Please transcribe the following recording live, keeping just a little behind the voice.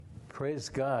Praise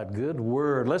God. Good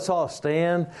word. Let's all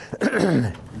stand.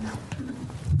 It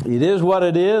is what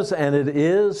it is, and it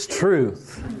is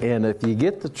truth. And if you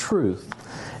get the truth,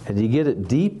 and you get it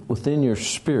deep within your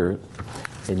spirit,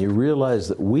 and you realize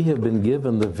that we have been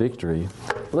given the victory,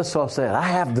 let's all say it. I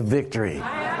have the victory.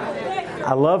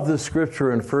 I love the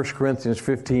scripture in 1 Corinthians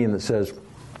 15 that says,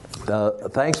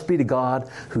 thanks be to God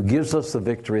who gives us the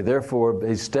victory. Therefore,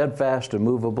 be steadfast,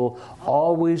 immovable,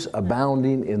 always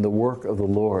abounding in the work of the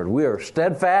Lord. We are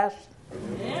steadfast,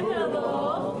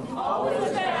 immovable,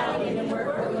 always abounding in the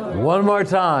work of the Lord. One more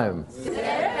time.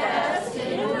 Steadfast,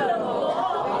 immovable,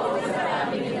 always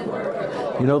abounding in the work of the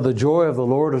Lord. You know, the joy of the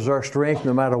Lord is our strength.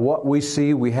 No matter what we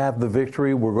see, we have the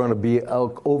victory. We're going to be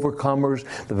overcomers.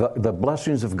 The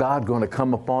blessings of God going to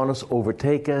come upon us,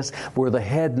 overtake us. We're the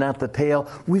head, not the tail.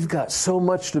 We've got so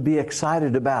much to be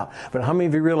excited about. But how many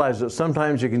of you realize that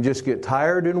sometimes you can just get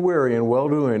tired and weary in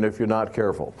well-doing if you're not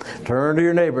careful? Turn to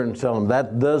your neighbor and tell them,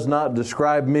 that does not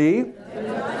describe me,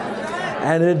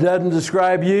 and it doesn't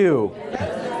describe you.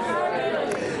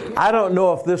 I don't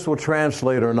know if this will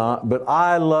translate or not, but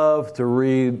I love to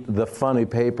read the funny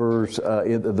papers,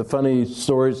 the funny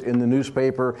stories in the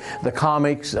newspaper, the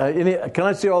comics. Can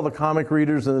I see all the comic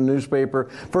readers in the newspaper?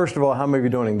 First of all, how many of you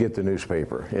don't even get the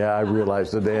newspaper? Yeah, I realize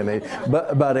the day and age,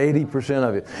 but about 80%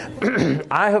 of you.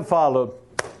 I have followed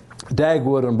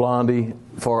Dagwood and Blondie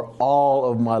for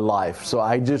all of my life. So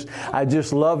I just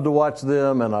love to watch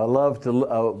them, and I love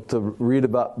to read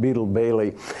about Beetle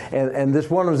Bailey. And this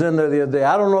one was in there the other day.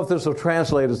 I don't know if this will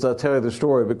translate as I tell you the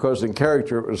story, because in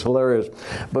character it was hilarious.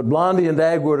 But Blondie and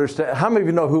Dagwood are... How many of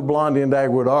you know who Blondie and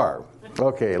Dagwood are?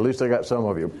 Okay, at least I got some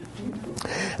of you.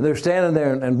 And they're standing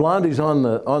there, and Blondie's on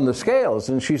the scales,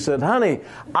 and she said, "Honey,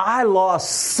 I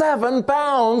lost 7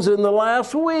 pounds in the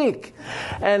last week."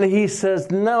 And he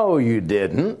says, "No, you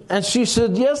didn't." And she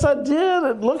said, "Yes, I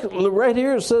did. Look right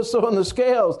here, it says so on the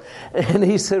scales." And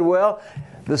he said, "Well,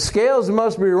 the scales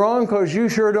must be wrong, because you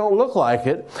sure don't look like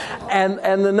it." And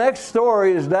the next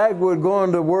story is Dagwood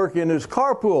going to work in his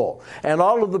carpool. And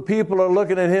all of the people are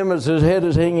looking at him as his head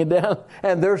is hanging down.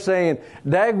 And they're saying,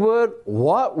 "Dagwood,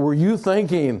 what were you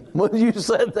thinking when you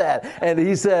said that?" And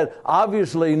he said,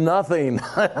 "Obviously nothing."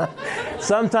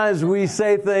 Sometimes we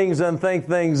say things and think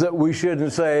things that we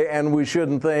shouldn't say and we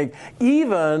shouldn't think,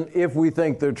 even if we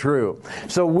think they're true.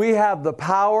 So we have the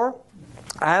power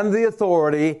and the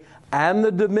authority and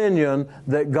the dominion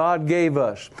that God gave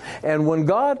us. And when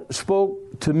God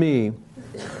spoke to me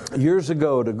years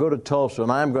ago to go to Tulsa,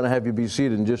 and I'm going to have you be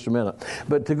seated in just a minute,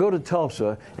 but to go to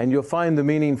Tulsa and you'll find the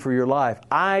meaning for your life,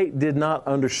 I did not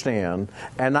understand,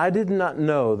 and I did not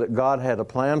know that God had a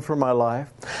plan for my life.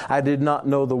 I did not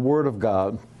know the Word of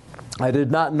God. I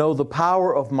did not know the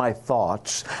power of my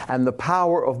thoughts and the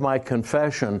power of my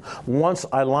confession once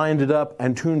I lined it up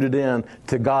and tuned it in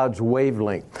to God's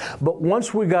wavelength. But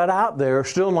once we got out there,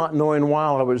 still not knowing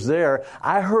while I was there,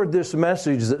 I heard this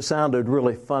message that sounded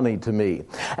really funny to me.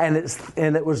 And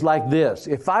it was like this: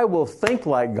 if I will think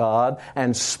like God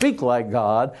and speak like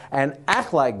God and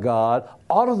act like God,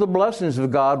 all of the blessings of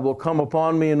God will come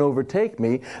upon me and overtake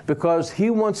me, because He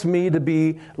wants me to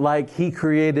be like He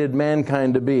created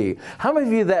mankind to be. How many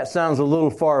of you that sounds a little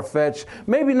far-fetched?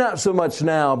 Maybe not so much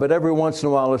now, but every once in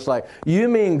a while it's like, you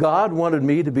mean God wanted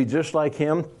me to be just like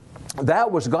Him?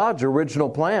 That was God's original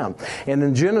plan. And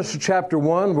in Genesis chapter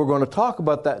 1, we're going to talk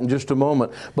about that in just a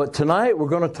moment. But tonight we're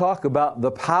going to talk about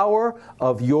the power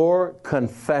of your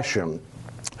confession.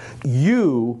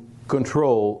 You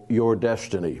control your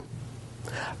destiny.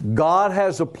 God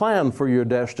has a plan for your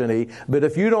destiny, but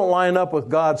if you don't line up with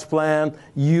God's plan,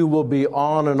 you will be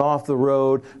on and off the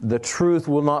road. The truth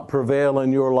will not prevail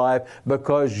in your life,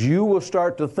 because you will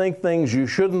start to think things you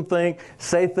shouldn't think,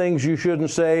 say things you shouldn't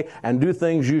say, and do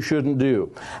things you shouldn't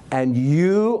do. And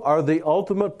you are the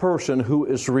ultimate person who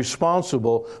is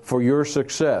responsible for your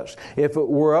success. If it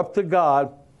were up to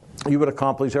God, you would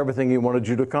accomplish everything He wanted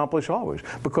you to accomplish always,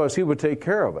 because He would take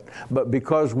care of it. But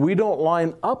because we don't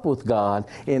line up with God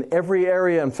in every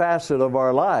area and facet of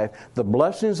our life, the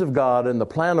blessings of God and the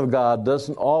plan of God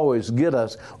doesn't always get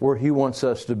us where He wants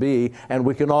us to be. And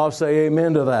we can all say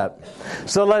amen to that.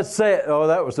 So let's say it. Oh,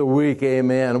 that was a weak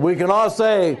amen. We can all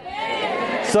say,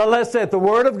 amen. So let's say it. The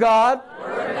Word of God,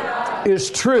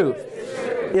 is truth.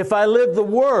 If I live the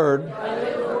Word,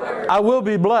 I will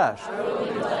be blessed.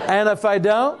 And if I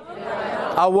don't,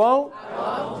 I won't.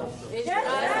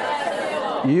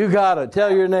 You got it.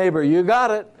 Tell your neighbor, you got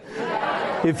it.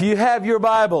 If you have your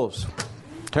Bibles,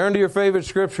 turn to your favorite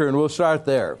scripture and we'll start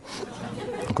there.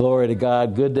 Glory to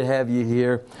God. Good to have you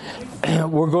here.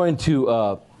 We're going to,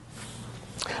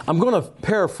 I'm going to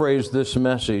paraphrase this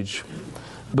message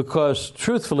because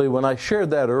truthfully, when I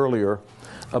shared that earlier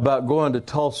about going to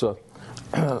Tulsa,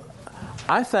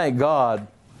 I thank God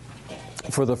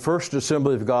for the First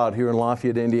Assembly of God here in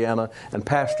Lafayette, Indiana, and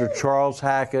Pastor Charles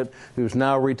Hackett, who's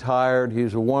now retired.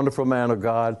 He's a wonderful man of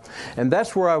God. And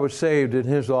that's where I was saved, in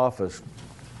his office.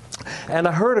 And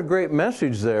I heard a great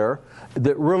message there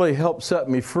that really helped set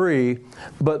me free,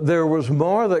 but there was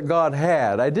more that God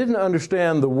had. I didn't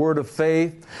understand the word of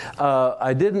faith.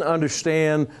 I didn't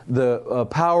understand the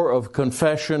power of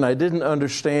confession. I didn't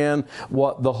understand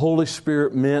what the Holy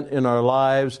Spirit meant in our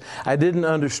lives. I didn't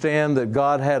understand that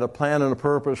God had a plan and a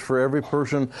purpose for every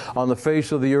person on the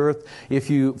face of the earth. If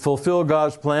you fulfill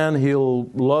God's plan, He'll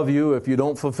love you. If you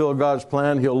don't fulfill God's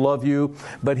plan, He'll love you,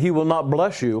 but He will not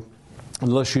bless you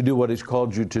unless you do what He's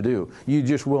called you to do. You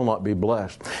just will not be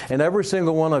blessed. And every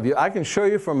single one of you, I can show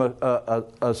you from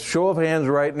a show of hands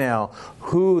right now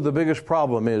who the biggest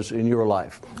problem is in your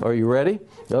life. Are you ready?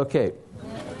 Okay.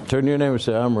 Turn to your neighbor and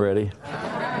say, I'm ready.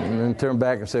 And then turn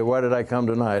back and say, why did I come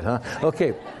tonight, huh?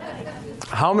 Okay.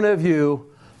 How many of you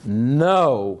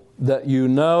know that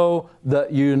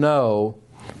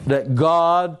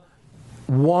God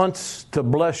wants to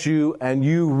bless you, and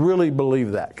you really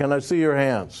believe that? Can I see your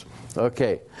hands?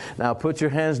 Okay, now put your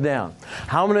hands down.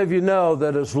 How many of you know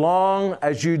that as long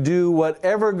as you do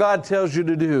whatever God tells you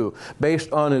to do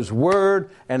based on His Word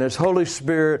and His Holy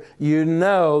Spirit, you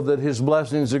know that His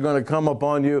blessings are going to come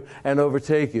upon you and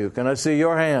overtake you? Can I see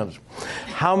your hands?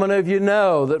 How many of you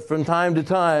know that from time to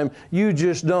time you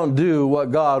just don't do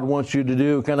what God wants you to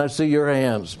do? Can I see your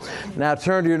hands? Now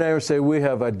turn to your neighbor and say, we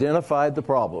have identified the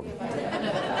problem.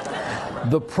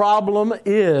 The problem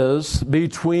is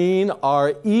between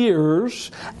our ears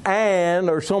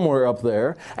or somewhere up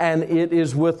there, and it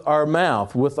is with our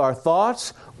mouth, with our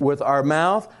thoughts, with our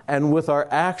mouth, and with our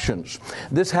actions.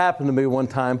 This happened to me one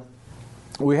time.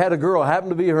 We had a girl,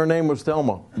 her name was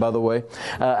Thelma, by the way,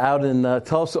 out in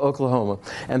Tulsa, Oklahoma.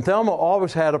 And Thelma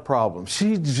always had a problem.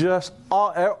 Thelma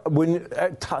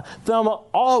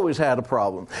always had a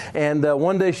problem. And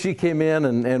one day she came in,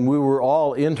 and we were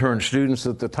all intern students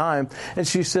at the time, and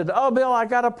she said, oh, Bill, I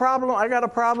got a problem.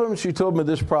 And she told me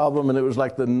this problem, and it was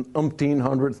like the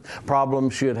 1,800th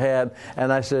problem she had had.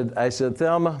 And I said,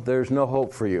 Thelma, there's no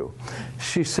hope for you.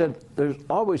 She said, there's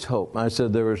always hope. I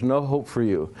said, there is no hope for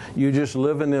you. You just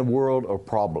live in a world of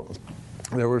problems.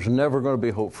 There was never going to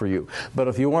be hope for you. But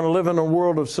if you want to live in a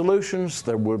world of solutions,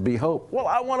 there would be hope. Well,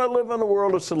 I want to live in a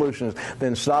world of solutions.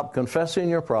 Then stop confessing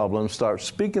your problems, start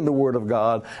speaking the Word of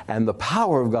God, and the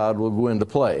power of God will go into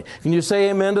play. Can you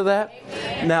say amen to that?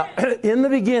 Amen. Now, in the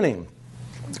beginning,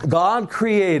 God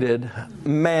created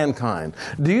mankind.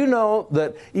 Do you know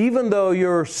that even though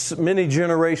you're many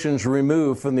generations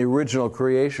removed from the original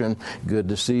creation, good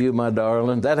to see you, my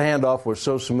darling. That handoff was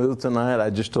so smooth tonight.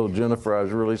 I just told Jennifer I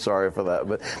was really sorry for that,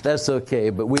 but that's okay.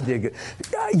 But we did good.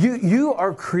 You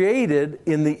are created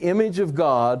in the image of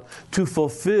God to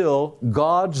fulfill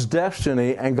God's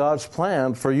destiny and God's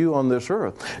plan for you on this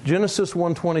earth. Genesis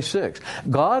 1:26.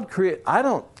 God created. I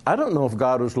don't know if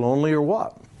God was lonely or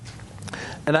what.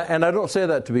 And I don't say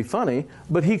that to be funny,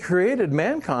 but He created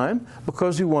mankind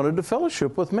because He wanted to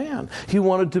fellowship with man. He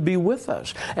wanted to be with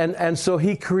us. And so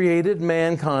He created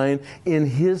mankind in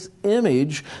His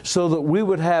image so that we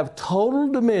would have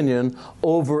total dominion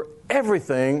over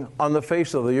everything on the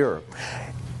face of the earth.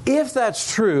 If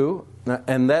that's true,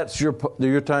 and that's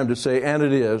your time to say, and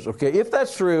it is, okay, if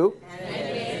that's true, and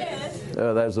it is.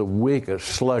 That's a weak or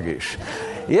sluggish.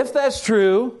 If that's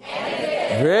true,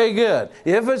 very good.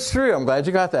 If it's true, I'm glad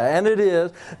you got that, and it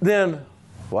is, then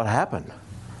what happened?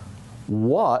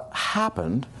 What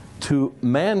happened to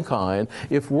mankind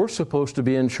if we're supposed to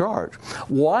be in charge?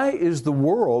 Why is the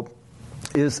world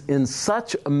in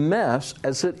such a mess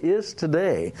as it is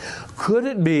today? Could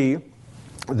it be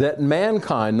that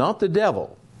mankind, not the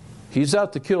devil, he's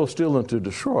out to kill, steal, and to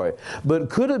destroy. But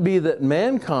could it be that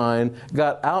mankind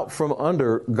got out from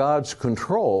under God's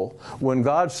control when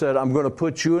God said, I'm going to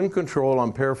put you in control?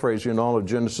 I'm paraphrasing all of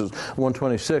Genesis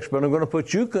 1:26, but I'm going to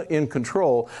put you in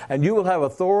control, and you will have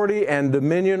authority and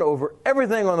dominion over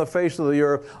everything on the face of the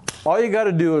earth. All you got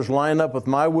to do is line up with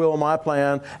my will, my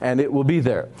plan, and it will be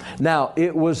there. Now,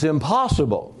 it was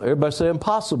impossible. Everybody say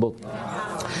impossible.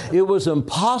 It was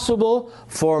impossible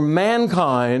for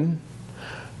mankind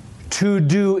to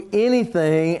do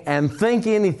anything and think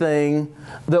anything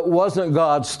that wasn't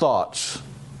God's thoughts.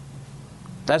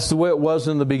 That's the way it was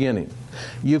in the beginning.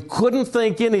 You couldn't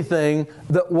think anything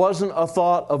that wasn't a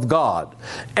thought of God.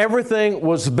 Everything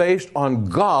was based on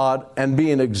God and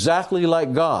being exactly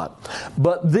like God.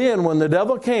 But then when the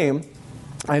devil came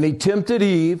and he tempted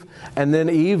Eve, and then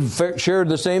Eve shared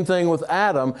the same thing with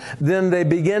Adam, then they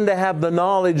begin to have the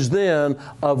knowledge then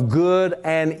of good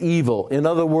and evil. In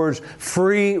other words,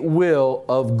 free will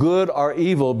of good or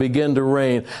evil begin to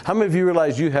reign. How many of you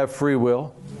realize you have free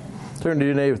will? Turn to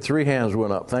your neighbor. 3 hands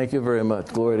went up. Thank you very much.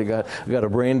 Glory to God. We've got a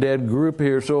brain-dead group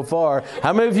here so far.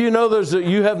 How many of you know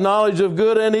you have knowledge of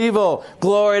good and evil?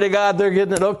 Glory to God. They're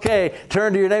getting it. Okay.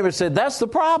 Turn to your neighbor and say, that's the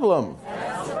problem.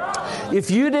 That's the problem. If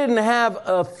you didn't have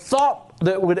a thought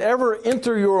that would ever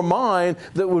enter your mind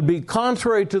that would be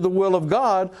contrary to the will of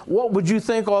God, what would you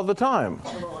think all the time?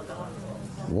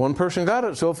 One person got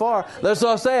it so far. Let's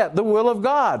all say it. The will of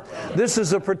God. This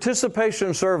is a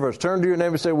participation service. Turn to your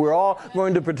neighbor and say, we're all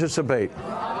going to participate.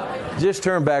 Just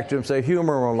turn back to him and say,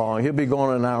 humor him along. He'll be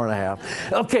going in an hour and a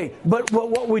half. Okay, but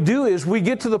what we do is we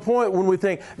get to the point when we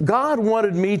think, God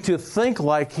wanted me to think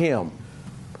like Him.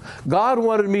 God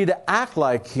wanted me to act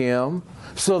like Him.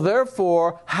 So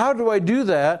therefore, how do I do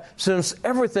that since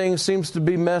everything seems to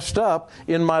be messed up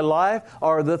in my life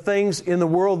or the things in the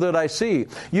world that I see?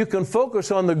 You can focus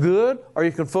on the good or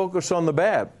you can focus on the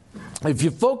bad. If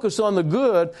you focus on the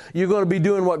good, you're going to be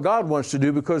doing what God wants to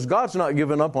do because God's not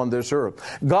giving up on this earth.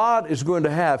 God is going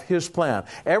to have His plan.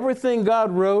 Everything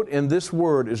God wrote in this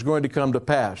Word is going to come to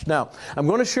pass. Now, I'm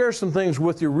going to share some things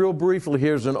with you real briefly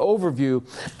here as an overview,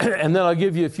 and then I'll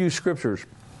give you a few scriptures.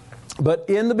 But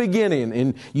in the beginning,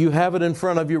 and you have it in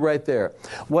front of you right there,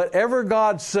 whatever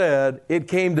God said, it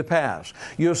came to pass.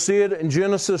 You'll see it in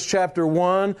Genesis chapter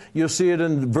 1. You'll see it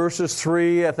in verses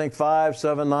 3, I think 5,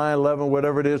 7, 9, 11,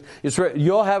 whatever it is. It's right.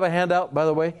 You'll have a handout, by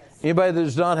the way. Anybody that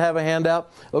does not have a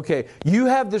handout? Okay. You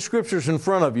have the scriptures in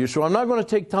front of you, so I'm not going to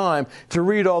take time to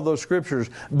read all those scriptures,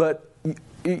 but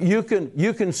you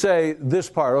can say this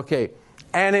part. Okay.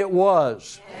 And it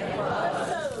was. And it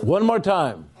was. One more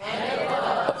time.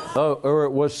 Oh, or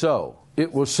it was so.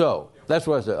 It was so. That's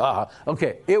what I said.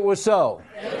 Okay. It was so.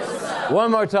 It was so.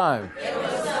 One more time. It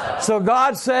was so. So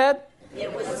God said?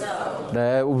 It was so.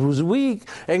 That was weak.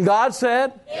 And God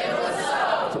said? It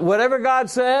was so. Whatever God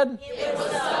said? It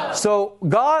was so. So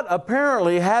God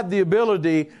apparently had the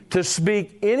ability to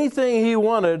speak anything He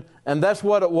wanted, and that's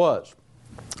what it was.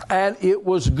 And it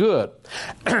was good.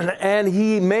 And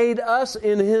He made us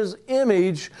in His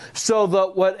image so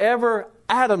that whatever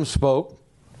Adam spoke,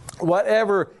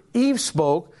 whatever Eve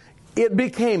spoke, it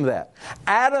became that.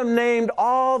 Adam named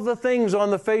all the things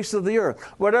on the face of the earth.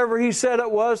 Whatever he said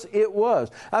it was, it was.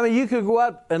 I mean, you could go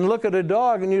out and look at a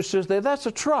dog and you just say, that's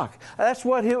a truck. That's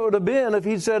what it would have been if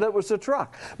he said it was a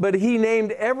truck. But he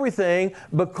named everything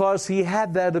because he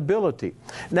had that ability.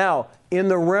 Now, in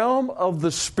the realm of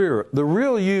the Spirit, the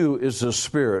real you is the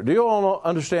Spirit. Do you all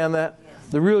understand that? Yes.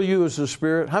 The real you is the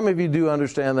Spirit. How many of you do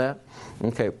understand that?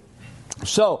 Okay.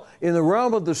 So, in the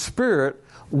realm of the Spirit,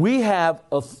 we have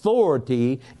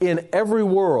authority in every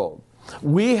world.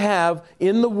 We have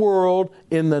in the world,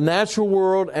 in the natural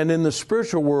world, and in the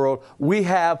spiritual world, we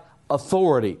have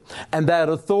authority. And that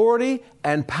authority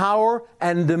and power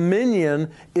and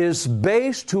dominion is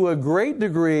based to a great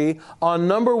degree on,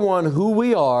 number one, who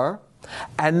we are,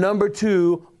 and number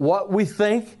two, what we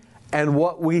think and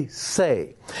what we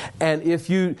say. And if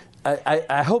you...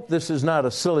 I hope this is not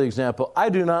a silly example. I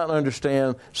do not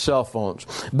understand cell phones.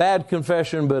 Bad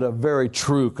confession, but a very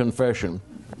true confession.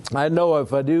 I know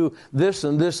if I do this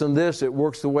and this and this, it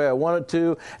works the way I want it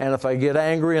to. And if I get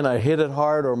angry and I hit it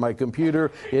hard or my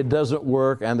computer, it doesn't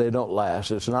work and they don't last.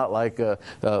 It's not like a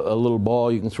little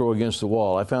ball you can throw against the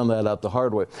wall. I found that out the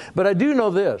hard way. But I do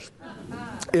know this.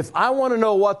 If I want to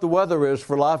know what the weather is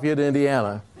for Lafayette,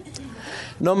 Indiana,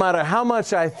 no matter how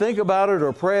much I think about it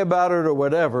or pray about it or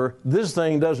whatever, this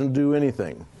thing doesn't do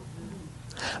anything.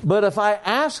 But if I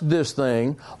ask this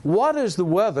thing, what is the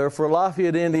weather for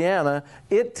Lafayette, Indiana,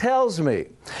 it tells me.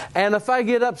 And if I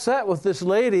get upset with this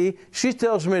lady, she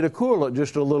tells me to cool it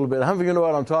just a little bit. How many of you know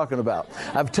what I'm talking about?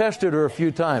 I've tested her a few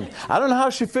times. I don't know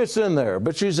how she fits in there,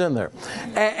 but she's in there.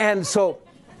 And so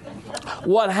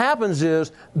what happens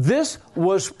is this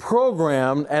was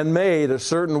programmed and made a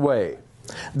certain way.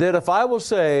 That if I will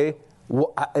say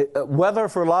weather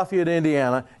for Lafayette,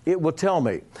 Indiana, it will tell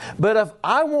me. But if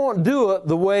I won't do it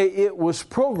the way it was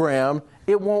programmed,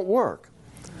 it won't work.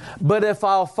 But if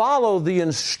I'll follow the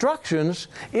instructions,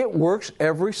 it works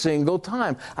every single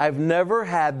time. I've never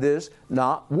had this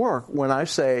not work when I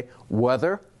say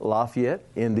weather, Lafayette,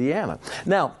 Indiana.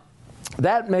 Now,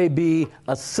 that may be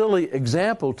a silly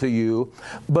example to you,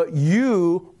 but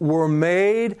you were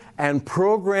made and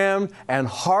programmed and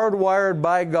hardwired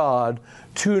by God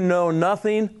to know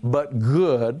nothing but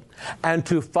good and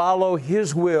to follow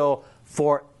His will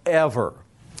forever.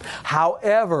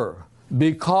 However,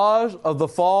 because of the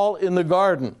fall in the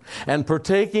garden and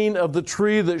partaking of the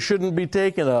tree that shouldn't be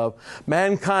taken of,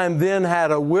 mankind then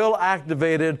had a will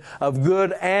activated of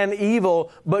good and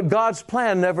evil, but God's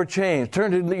plan never changed.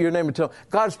 Turn to your neighbor and tell them,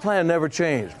 God's plan never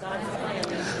changed.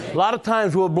 A lot of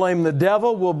times we'll blame the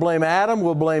devil, we'll blame Adam,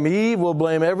 we'll blame Eve, we'll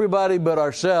blame everybody but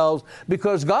ourselves,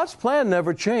 because God's plan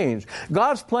never changed.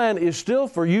 God's plan is still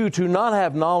for you to not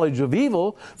have knowledge of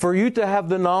evil, for you to have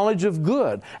the knowledge of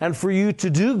good, and for you to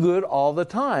do good all the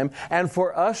time, and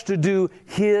for us to do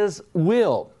His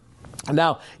will.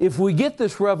 Now, if we get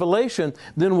this revelation,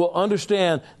 then we'll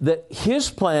understand that His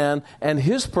plan and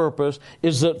His purpose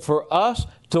is that for us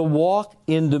to walk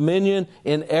in dominion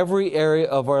in every area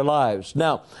of our lives.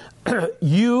 Now,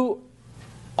 you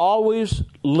always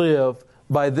live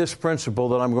by this principle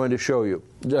that I'm going to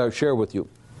share with you.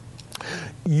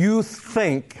 You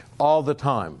think all the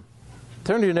time.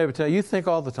 Turn to your neighbor and tell you think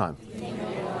all the time.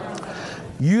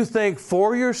 You think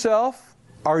for yourself,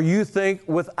 or you think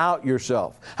without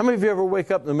yourself. How many of you ever wake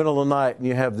up in the middle of the night and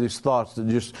you have these thoughts that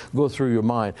just go through your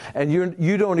mind, and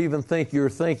you don't even think you're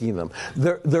thinking them?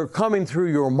 They're coming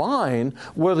through your mind,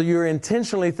 whether you're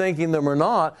intentionally thinking them or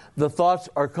not. The thoughts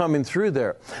are coming through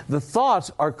there. The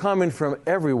thoughts are coming from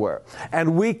everywhere,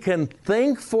 and we can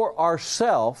think for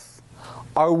ourselves,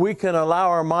 or we can allow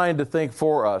our mind to think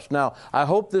for us. Now, I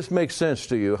hope this makes sense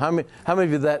to you. How many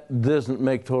of you that doesn't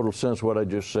make total sense what I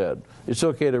just said? It's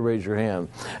okay to raise your hand.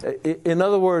 In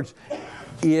other words,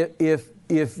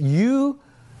 if you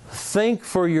think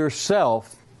for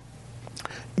yourself,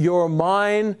 your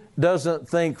mind doesn't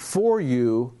think for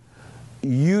you,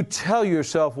 you tell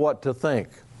yourself what to think.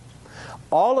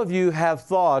 All of you have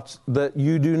thoughts that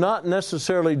you do not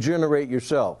necessarily generate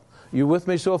yourself. You with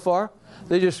me so far?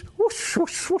 They just, whoosh,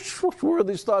 whoosh, whoosh, whoosh. Where are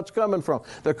these thoughts coming from?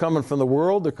 They're coming from the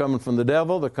world, they're coming from the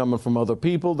devil, they're coming from other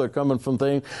people, they're coming from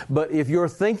things. But if you're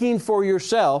thinking for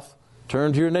yourself,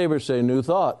 turn to your neighbor and say, new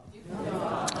thought.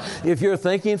 If you're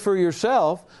thinking for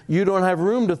yourself, you don't have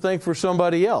room to think for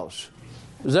somebody else.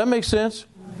 Does that make sense?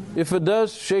 If it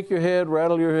does, shake your head,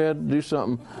 rattle your head, do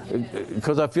something,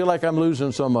 because I feel like I'm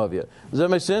losing some of you. Does that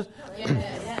make sense?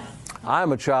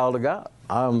 I'm a child of God.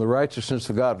 I am the righteousness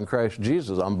of God in Christ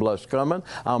Jesus. I'm blessed coming.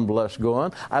 I'm blessed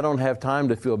going. I don't have time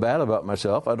to feel bad about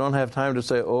myself. I don't have time to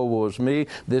say, oh, woe is me.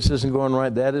 This isn't going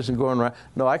right. That isn't going right.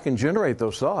 No, I can generate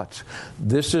those thoughts.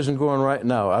 This isn't going right.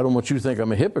 Now, I don't want you to think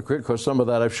I'm a hypocrite, because some of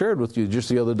that I've shared with you just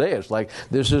the other day. It's like,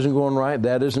 this isn't going right.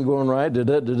 That isn't going right.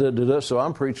 Da-da-da-da-da-da. So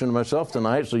I'm preaching to myself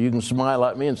tonight, so you can smile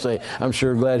at me and say, I'm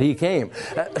sure glad he came.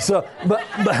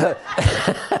 But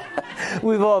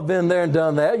we've all been there and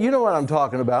done that. You know what I'm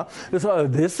talking about.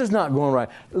 This is not going right.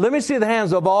 Let me see the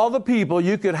hands of all the people.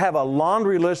 You could have a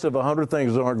laundry list of 100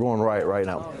 things that aren't going right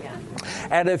now. Oh, yeah.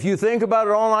 And if you think about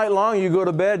it all night long, you go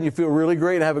to bed and you feel really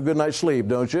great and have a good night's sleep,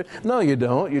 don't you? No, you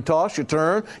don't. You toss, you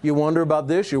turn, you wonder about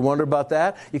this, you wonder about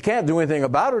that. You can't do anything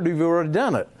about it if you've already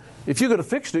done it. If you could have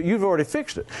fixed it, you've already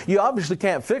fixed it. You obviously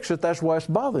can't fix it. That's why it's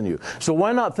bothering you. So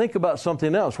why not think about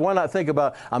something else? Why not think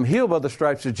about, I'm healed by the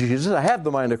stripes of Jesus. I have the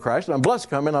mind of Christ. I'm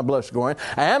blessed coming. I'm blessed going.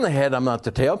 I am the head. I'm not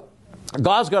the tail.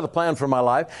 God's got a plan for my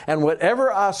life, and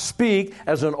whatever I speak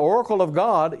as an oracle of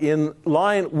God in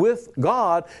line with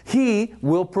God, He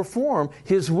will perform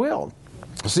His will.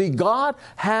 See, God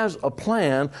has a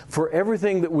plan for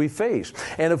everything that we face.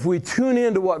 And if we tune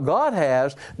into what God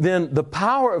has, then the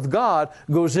power of God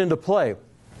goes into play.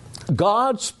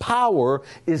 God's power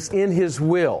is in His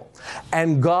will.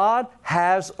 And God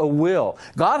has a will.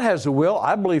 God has a will,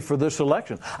 I believe, for this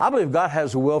election. I believe God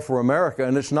has a will for America,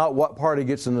 and it's not what party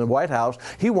gets in the White House.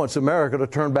 He wants America to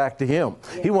turn back to Him.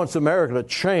 He wants America to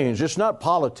change. It's not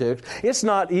politics. It's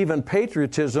not even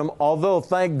patriotism, although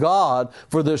thank God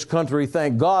for this country.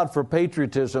 Thank God for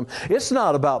patriotism. It's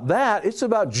not about that. It's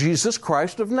about Jesus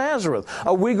Christ of Nazareth.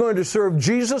 Are we going to serve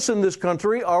Jesus in this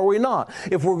country? Are we not?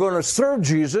 If we're going to serve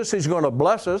Jesus, He's going to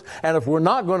bless us. And if we're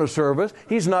not going to serve us,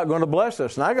 He's not going to bless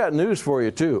us. And I got news for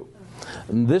you too.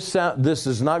 And this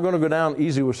is not going to go down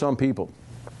easy with some people.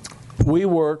 We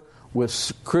work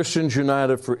with Christians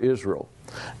United for Israel.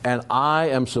 And I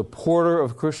am supporter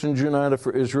of Christians United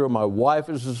for Israel. My wife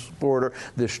is a supporter.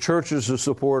 This church is a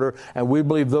supporter. And we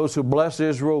believe those who bless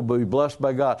Israel will be blessed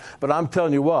by God. But I'm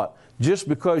telling you what, just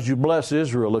because you bless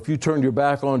Israel, if you turn your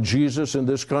back on Jesus in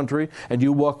this country and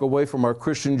you walk away from our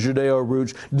Christian Judeo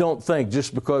roots, don't think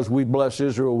just because we bless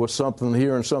Israel with something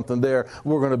here and something there,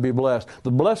 we're going to be blessed. The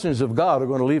blessings of God are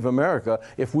going to leave America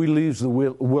if we leave the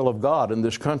will of God in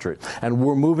this country. And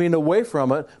we're moving away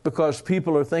from it because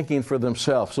people are thinking for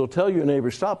themselves. So tell your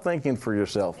neighbor, stop thinking for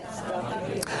yourself.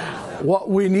 What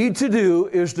we need to do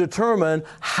is determine,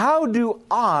 how do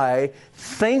I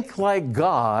think like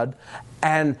God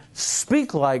and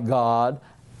speak like God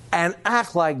and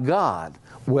act like God?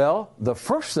 Well, the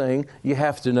first thing you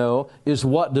have to know is,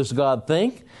 what does God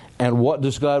think and what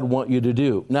does God want you to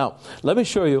do? Now, let me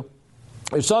show you.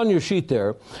 It's on your sheet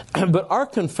there. But our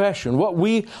confession, what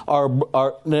we are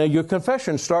now, your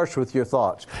confession starts with your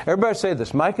thoughts. Everybody say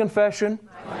this. My confession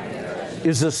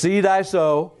is the seed I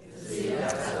sow,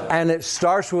 and it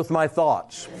starts with my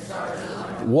thoughts.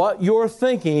 What you're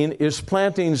thinking is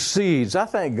planting seeds. I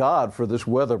thank God for this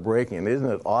weather breaking. Isn't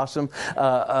it awesome?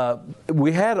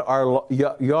 We had our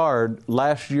yard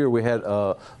last year. We had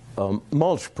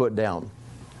mulch put down.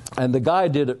 And the guy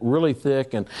did it really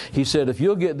thick, and he said, if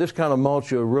you'll get this kind of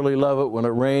mulch, you'll really love it. When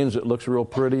it rains, it looks real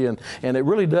pretty, and it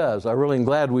really does. I really am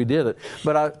glad we did it.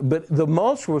 But the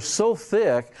mulch was so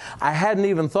thick, I hadn't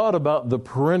even thought about the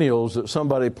perennials that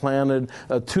somebody planted,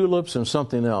 tulips and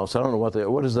something else. I don't know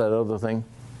what is that other thing?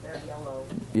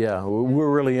 Yeah, we're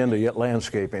really into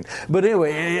landscaping. But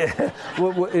anyway,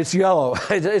 it's yellow.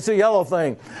 It's a yellow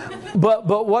thing. But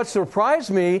what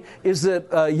surprised me is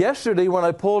that yesterday when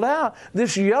I pulled out,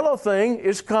 this yellow thing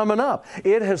is coming up.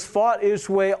 It has fought its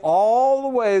way all the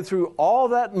way through all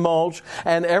that mulch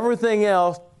and everything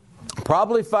else,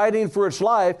 probably fighting for its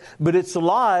life, but it's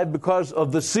alive because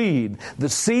of the seed. The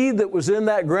seed that was in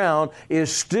that ground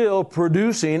is still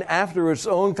producing after its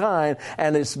own kind,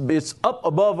 and it's up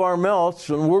above our mulch,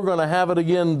 and we're going to have it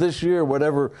again this year,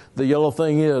 whatever the yellow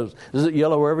thing is. Is it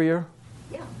yellow every year?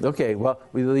 Yeah. Okay, well,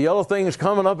 the yellow thing is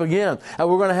coming up again, and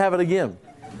we're going to have it again.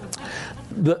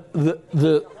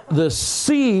 The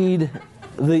seed,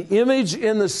 the image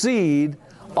in the seed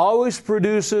always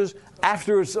produces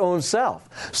after its own self.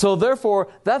 So therefore,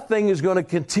 that thing is going to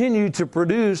continue to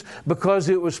produce because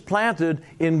it was planted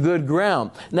in good ground.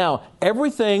 Now,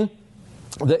 everything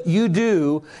that you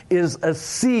do is a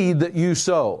seed that you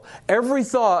sow. Every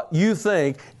thought you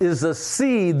think is a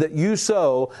seed that you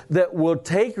sow that will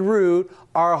take root,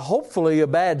 or hopefully a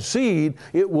bad seed,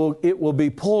 it will be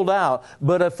pulled out.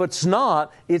 But if it's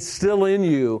not, it's still in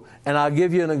you. And I'll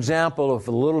give you an example of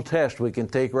a little test we can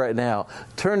take right now.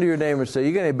 Turn to your neighbor and say,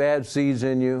 you got any bad seeds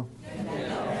in you?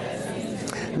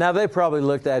 Now, they probably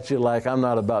looked at you like, I'm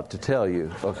not about to tell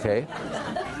you, okay?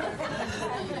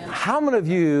 How many of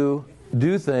you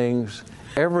do things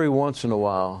every once in a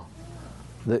while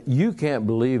that you can't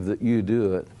believe that you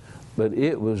do it, but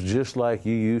it was just like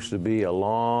you used to be a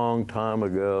long time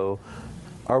ago?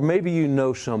 Or maybe you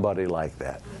know somebody like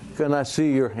that. Can I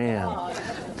see your hand?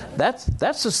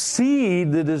 That's a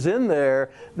seed that is in there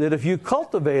that if you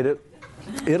cultivate it,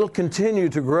 it'll continue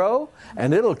to grow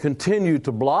and it'll continue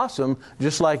to blossom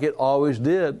just like it always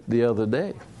did the other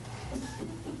day.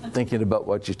 Thinking about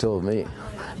what you told me,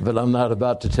 but I'm not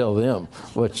about to tell them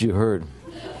what you heard.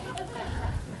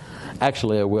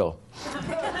 Actually, I will.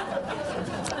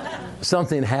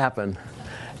 Something happened,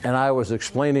 and I was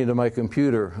explaining to my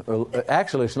computer.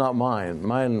 Actually, it's not mine.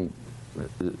 Mine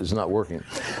is not working.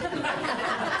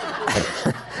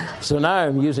 So now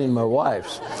I'm using my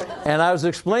wife's. And I was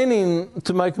explaining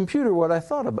to my computer what I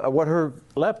thought about, what her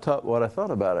laptop, what I thought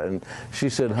about it. And she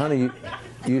said, honey,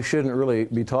 you shouldn't really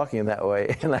be talking that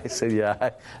way. And I said,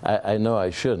 yeah, I know I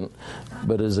shouldn't,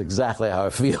 but it's exactly how I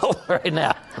feel right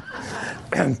now.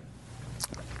 And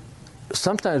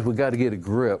sometimes we got to get a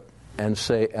grip and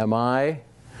say, am I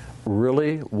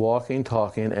really walking,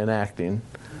 talking, and acting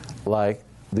like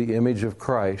the image of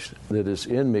Christ that is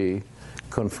in me,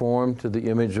 conformed to the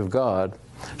image of God,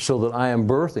 so that I am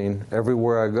birthing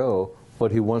everywhere I go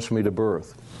what He wants me to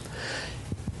birth?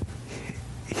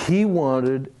 He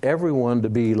wanted everyone to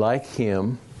be like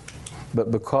Him,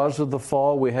 but because of the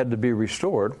fall, we had to be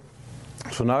restored.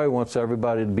 So now He wants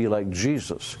everybody to be like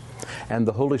Jesus. And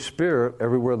the Holy Spirit,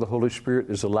 everywhere the Holy Spirit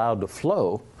is allowed to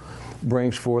flow,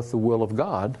 brings forth the will of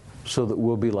God so that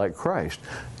we'll be like Christ.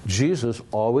 Jesus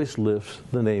always lifts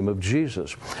the name of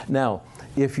Jesus. Now,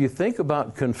 if you think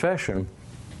about confession,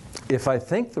 if I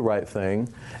think the right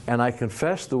thing and I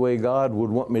confess the way God would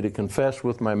want me to confess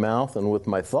with my mouth and with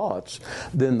my thoughts,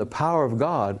 then the power of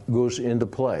God goes into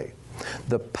play.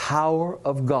 The power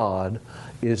of God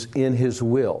is in His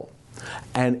will.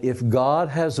 And if God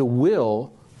has a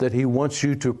will that He wants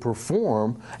you to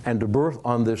perform and to birth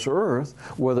on this earth,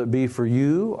 whether it be for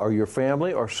you or your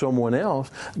family or someone else,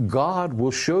 God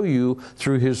will show you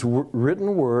through His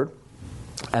written word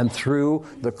and through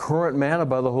the current manna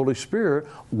by the Holy Spirit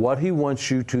what He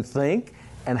wants you to think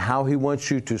and how He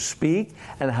wants you to speak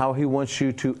and how He wants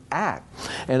you to act.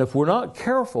 And if we're not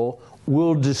careful,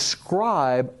 will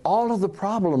describe all of the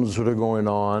problems that are going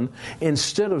on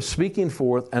instead of speaking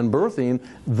forth and birthing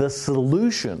the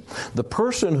solution. The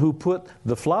person who put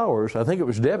the flowers, I think it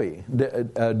was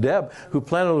Deb, who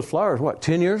planted those flowers,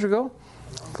 10 years ago?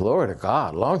 Glory to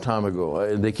God, a long time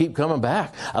ago. They keep coming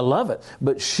back. I love it.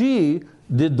 But she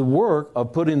did the work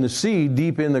of putting the seed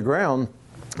deep in the ground,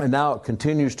 and now it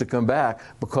continues to come back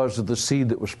because of the seed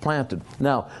that was planted.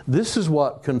 Now, this is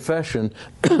what confession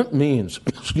means.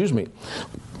 Excuse me.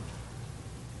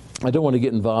 I don't want to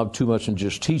get involved too much in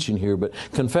just teaching here, but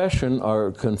confession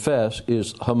or confess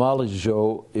is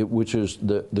homologo, which is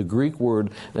the Greek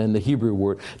word and the Hebrew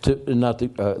word, not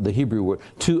the Hebrew word,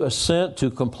 to assent,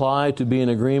 to comply, to be in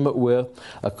agreement with.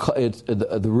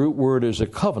 The root word is a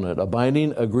covenant, a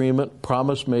binding agreement,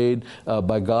 promise made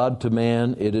by God to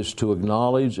man. It is to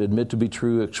acknowledge, admit to be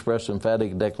true, express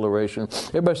emphatic declaration.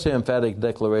 Everybody say emphatic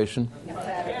declaration.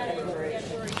 Emphatic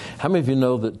declaration. How many of you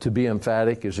know that to be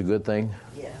emphatic is a good thing?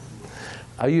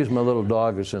 I use my little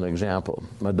dog as an example.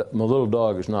 My little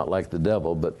dog is not like the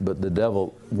devil, but the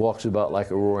devil walks about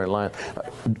like a roaring lion.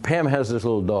 Pam has this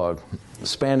little dog,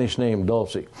 Spanish name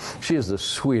Dulcie. She is the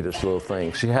sweetest little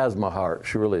thing. She has my heart.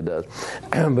 She really does.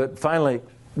 But finally,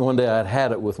 one day I'd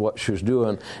had it with what she was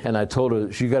doing, and I told her,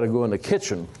 you got to go in the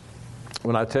kitchen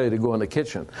when I tell you to go in the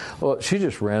kitchen. Well, she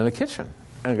just ran in the kitchen.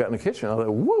 And got in the kitchen. I thought,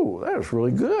 whoa, that was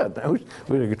really good.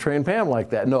 We could train Pam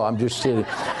like that. No, I'm just kidding.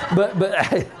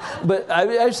 But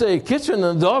I say kitchen,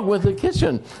 and the dog went to the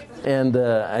kitchen. And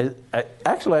I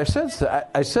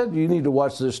said, you need to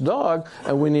watch this dog,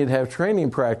 and we need to have training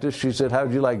practice. She said, how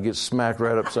would you like to get smacked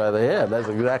right upside the head? That's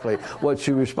exactly what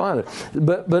she responded.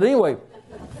 But anyway,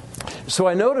 so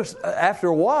I noticed after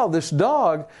a while, this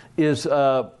dog is...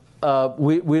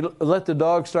 we let the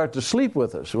dog start to sleep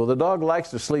with us. Well, the dog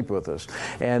likes to sleep with us.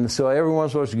 And so every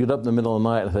once in a while, she get up in the middle of the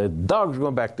night and say, dog's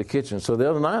going back to the kitchen. So the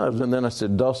other night, I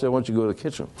said, Dulcie, why don't you go to the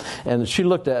kitchen? And she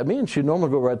looked at me, and she'd normally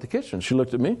go right to the kitchen. She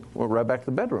looked at me, went right back to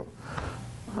the bedroom.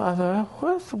 I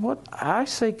thought, what? I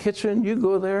say kitchen, you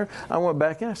go there. I went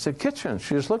back in. I said, kitchen.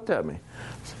 She just looked at me.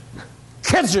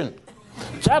 Kitchen!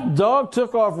 That dog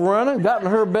took off running, got in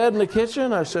her bed in the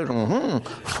kitchen. I said,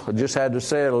 I just had to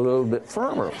say it a little bit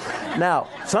firmer. Now,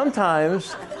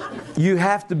 sometimes you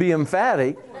have to be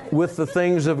emphatic with the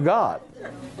things of God.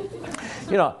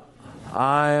 You know,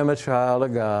 I am a child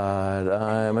of God.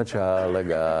 I am a child of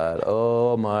God.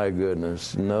 Oh, my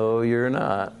goodness. No, you're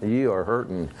not. You are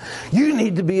hurting. You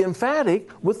need to be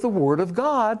emphatic with the Word of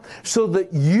God so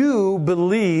that you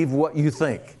believe what you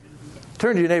think.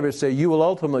 Turn to your neighbor and say, you will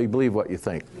ultimately believe what you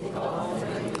think.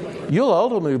 You'll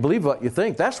ultimately believe what you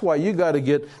think. That's why you got to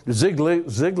get,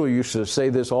 Ziegler used to say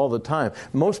this all the time.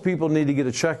 Most people need to get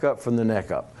a checkup from the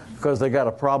neck up because they got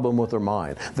a problem with their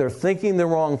mind. They're thinking the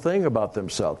wrong thing about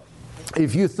themselves.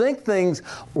 If you think things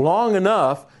long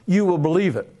enough, you will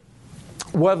believe it.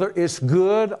 Whether it's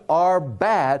good or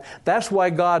bad. That's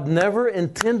why God never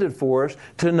intended for us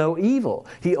to know evil.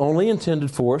 He only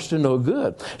intended for us to know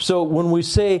good. So when we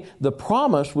say the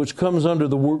promise, which comes under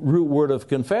the root word of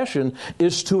confession,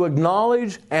 is to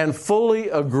acknowledge and fully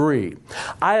agree.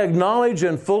 I acknowledge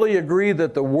and fully agree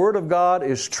that the Word of God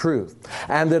is truth.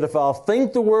 And that if I'll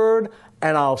think the Word,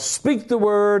 and I'll speak the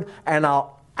Word, and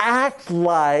I'll act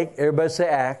like, everybody say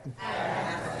act.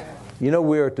 You know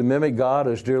we are to mimic God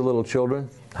as dear little children.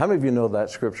 How many of you know that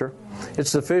scripture?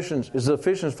 It's Ephesians. Is it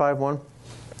Ephesians 5:1?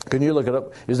 Can you look it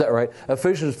up? Is that right?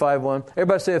 Ephesians 5:1.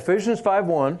 Everybody say Ephesians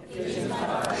 5:1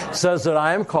 says that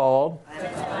I am called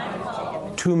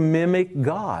to mimic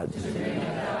God.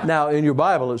 Now, in your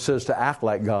Bible, it says to act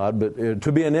like God, but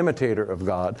to be an imitator of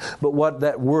God. But what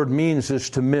that word means is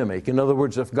to mimic. In other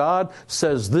words, if God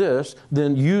says this,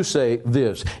 then you say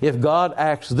this. If God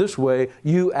acts this way,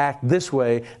 you act this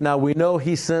way. Now, we know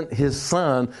He sent His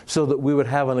Son so that we would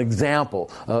have an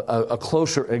example, a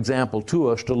closer example to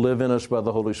us to live in us by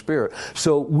the Holy Spirit.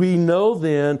 So we know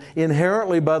then,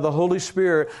 inherently by the Holy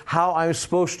Spirit, how I'm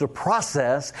supposed to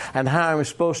process and how I'm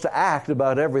supposed to act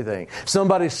about everything.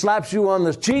 Somebody slaps you on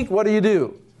the cheek, what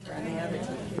do?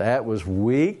 That was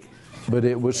weak, but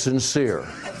it was sincere.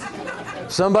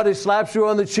 Somebody slaps you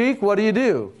on the cheek, what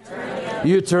do?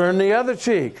 You turn the other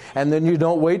cheek. And then you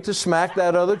don't wait to smack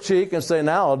that other cheek and say,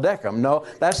 now I'll deck them. No,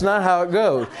 that's not how it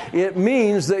goes. It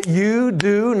means that you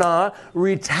do not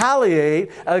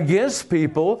retaliate against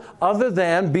people other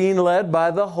than being led by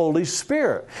the Holy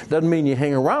Spirit. Doesn't mean you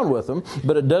hang around with them,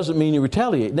 but it doesn't mean you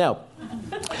retaliate. Now,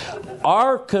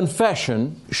 our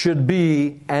confession should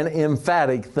be an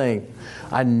emphatic thing.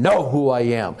 I know who I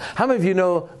am. How many of you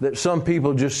know that some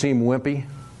people just seem wimpy?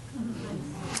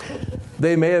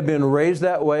 They may have been raised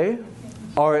that way.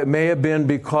 or it may have been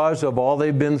because of all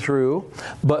they've been through,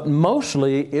 but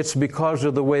mostly it's because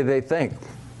of the way they think.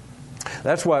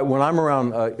 That's why when I'm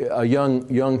around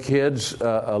young kids,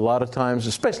 a lot of times,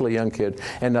 especially young kids,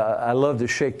 and I love to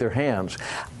shake their hands,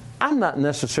 I'm not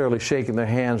necessarily shaking their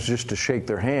hands just to shake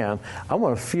their hand. I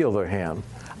want to feel their hand.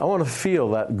 I want to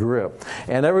feel that grip.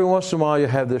 And every once in a while you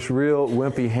have this real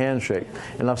wimpy handshake.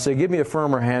 And I'll say, give me a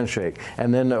firmer handshake.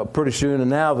 And then pretty soon, and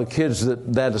now the kids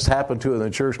that has happened to in the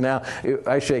church now,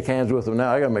 I shake hands with them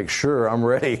now. I got to make sure I'm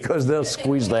ready because they'll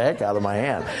squeeze the heck out of my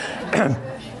hand.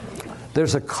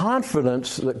 There's a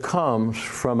confidence that comes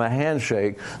from a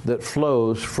handshake that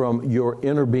flows from your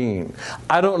inner being.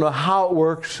 I don't know how it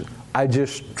works. I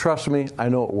just, trust me, I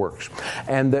know it works.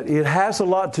 And that it has a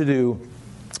lot to do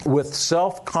with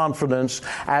self-confidence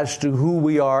as to who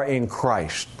we are in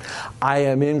Christ. I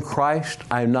am in Christ.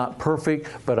 I'm not perfect,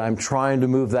 but I'm trying to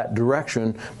move that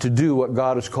direction to do what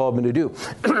God has called me to do.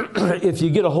 If you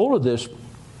get a hold of this,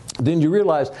 then you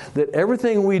realize that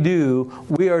everything we do,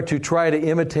 we are to try to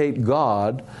imitate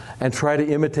God and try to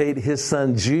imitate His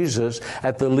Son Jesus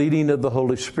at the leading of the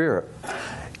Holy Spirit.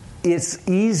 It's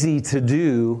easy to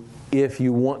do if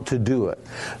you want to do it,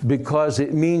 because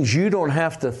it means you don't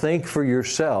have to think for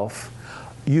yourself.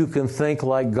 You can think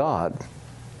like God.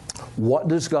 What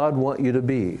does God want you to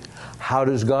be? How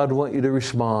does God want you to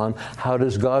respond? How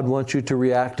does God want you to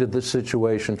react to the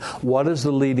situation? What is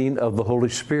the leading of the Holy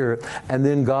Spirit? And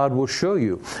then God will show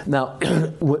you. Now,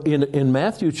 in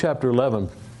Matthew chapter 11,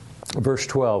 verse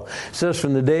 12, it says,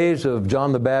 from the days of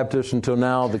John the Baptist until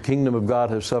now, the kingdom of God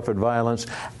has suffered violence,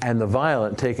 and the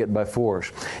violent take it by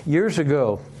force. Years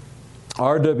ago,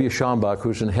 R.W. Schambach,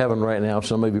 who's in heaven right now,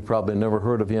 some of you probably never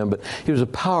heard of him, but he was a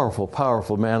powerful,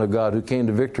 powerful man of God who came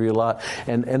to victory a lot.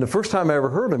 And the first time I ever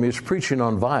heard him, he was preaching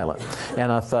on violence. And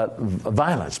I thought,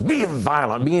 violence, being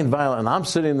violent. And I'm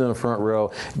sitting in the front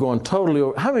row going totally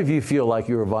over. How many of you feel like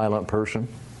you're a violent person?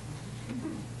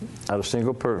 Not a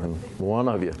single person. One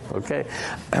of you. Okay.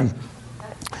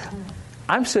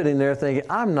 I'm sitting there thinking,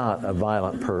 I'm not a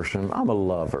violent person. I'm a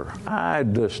lover. I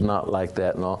just not like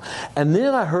that and all. And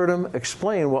then I heard him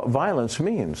explain what violence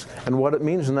means and what it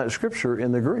means in that scripture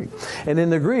in the Greek. And in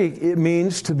the Greek, it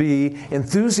means to be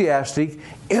enthusiastic,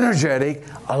 energetic,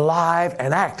 alive,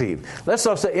 and active. Let's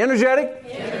all say energetic,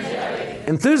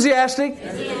 enthusiastic,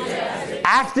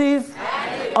 active,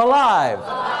 alive.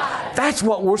 That's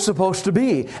what we're supposed to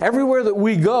be. Everywhere that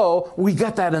we go, we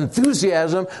got that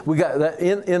enthusiasm. We got that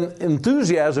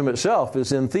enthusiasm itself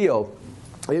is in Theo.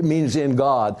 It means in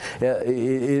God,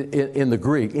 in the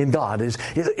Greek, in God.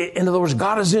 In other words,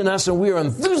 God is in us and we are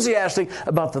enthusiastic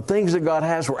about the things that God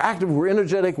has. We're active, we're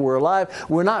energetic, we're alive.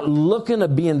 We're not looking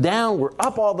at being down. We're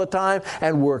up all the time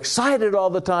and we're excited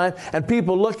all the time. And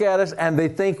people look at us and they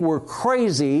think we're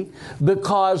crazy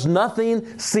because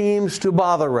nothing seems to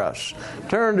bother us.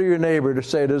 Turn to your neighbor to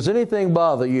say, does anything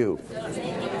bother you?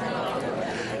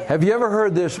 Have you ever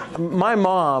heard this? My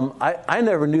mom, I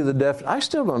never knew I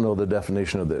still don't know the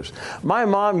definition of this. My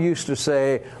mom used to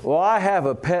say, well, I have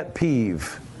a pet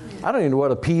peeve. I don't even know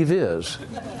what a peeve is.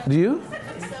 Do you?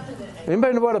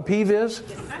 Anybody know what a peeve is?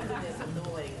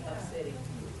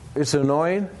 It's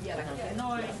annoying?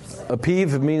 A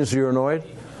peeve means you're annoyed?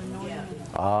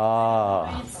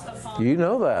 Ah, you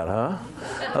know that, huh?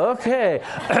 Okay.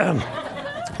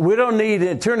 We don't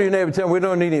need, turn to your neighbor and tell them we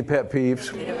don't need any pet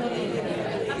peeves.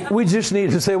 We just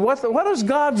need to say, what is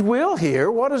God's will here?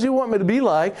 What does He want me to be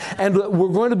like? And we're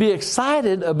going to be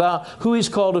excited about who He's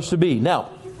called us to be. Now,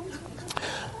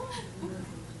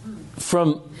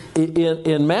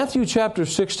 in Matthew chapter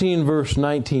 16, verse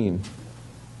 19,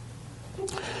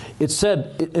 it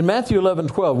said, in Matthew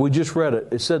 11:12, we just read it,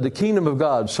 it said, the kingdom of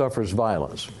God suffers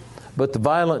violence, but the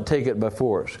violent take it by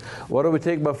force. What do we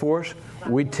take by force?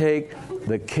 We take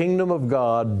the kingdom of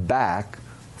God back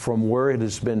from where it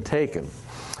has been taken.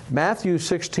 Matthew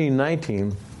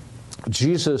 16:19,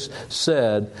 Jesus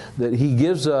said that He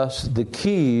gives us the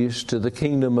keys to the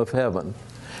kingdom of heaven.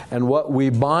 And what we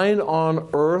bind on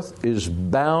earth is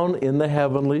bound in the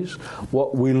heavenlies.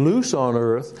 What we loose on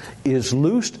earth is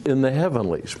loosed in the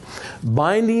heavenlies.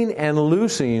 Binding and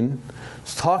loosing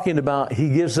is talking about He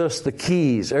gives us the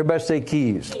keys. Everybody say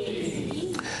keys.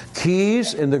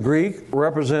 Keys in the Greek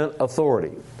represent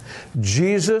authority.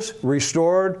 Jesus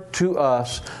restored to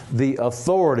us the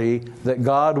authority that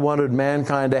God wanted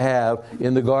mankind to have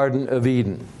in the Garden of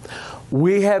Eden.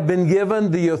 We have been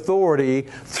given the authority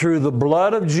through the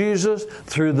blood of Jesus,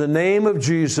 through the name of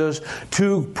Jesus,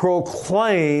 to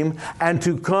proclaim and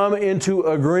to come into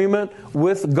agreement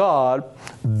with God.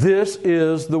 This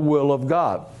is the will of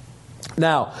God.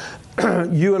 Now,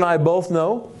 you and I both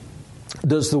know,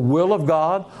 does the will of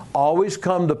God always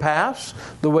come to pass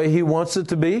the way He wants it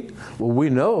to be? Well, we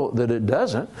know that it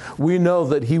doesn't. We know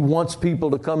that He wants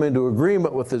people to come into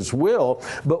agreement with His will,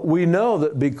 but we know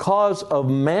that because of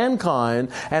mankind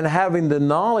and having the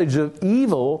knowledge of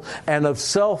evil and of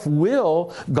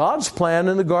self-will, God's plan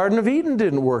in the Garden of Eden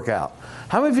didn't work out.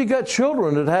 How many of you got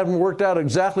children that haven't worked out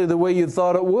exactly the way you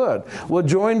thought it would? Well,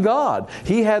 join God.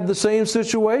 He had the same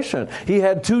situation. He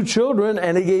had 2 children,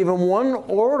 and He gave them one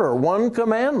order, one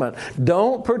commandment.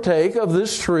 Don't partake of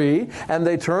this tree. And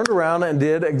they turned around and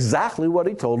did exactly what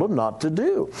He told them not to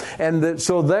do. And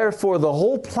so therefore, the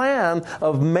whole plan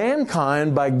of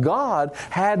mankind by God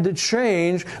had to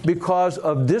change because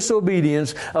of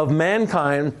disobedience of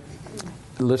mankind.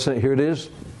 Listen, here it is.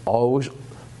 Always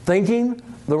thinking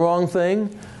the wrong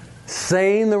thing,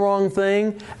 saying the wrong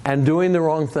thing, and doing the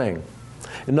wrong thing.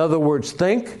 In other words,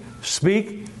 think,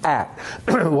 speak, act.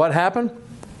 What happened?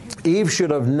 Eve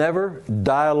should have never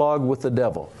dialogued with the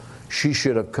devil. She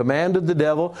should have commanded the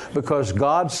devil, because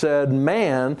God said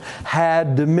man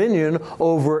had dominion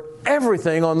over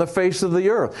everything on the face of the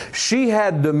earth. She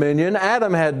had dominion.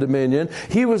 Adam had dominion.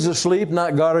 He was asleep,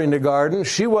 not guarding the garden.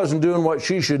 She wasn't doing what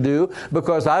she should do,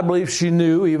 because I believe she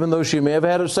knew, even though she may have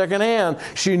had a second hand,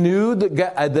 she knew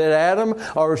that Adam,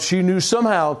 or she knew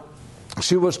somehow,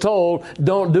 she was told,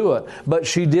 don't do it. But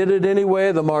she did it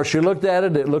anyway. The more she looked at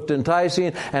it, it looked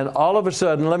enticing. And all of a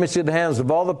sudden, let me see the hands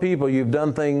of all the people. You've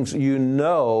done things you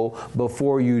know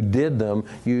before you did them.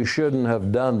 You shouldn't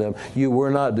have done them. You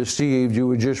were not deceived. You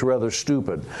were just rather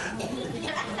stupid.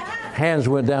 Hands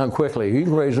went down quickly. You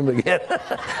can raise them again.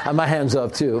 My hand's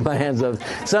up too. My hand's up.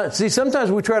 So, see, sometimes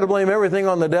we try to blame everything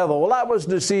on the devil. Well, I was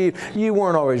deceived. You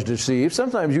weren't always deceived.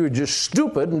 Sometimes you were just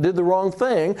stupid and did the wrong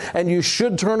thing. And you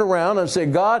should turn around and say,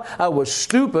 God, I was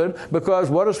stupid, because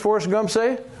what does Forrest Gump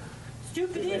say?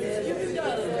 Stupid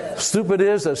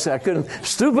is a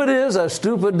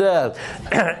stupid death.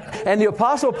 And the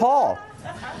Apostle Paul,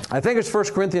 I think it's 1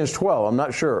 Corinthians 12, I'm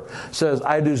not sure, says,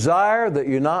 I desire that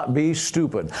you not be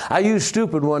stupid. I used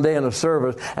stupid one day in a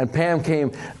service, and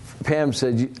Pam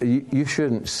said, you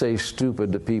shouldn't say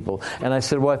stupid to people. And I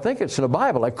said, well, I think it's in the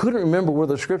Bible. I couldn't remember where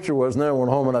the scripture was, and then I went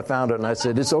home and I found it, and I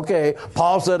said, it's okay.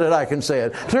 Paul said it, I can say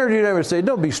it. Turn to your neighbor and say,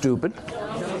 don't be stupid.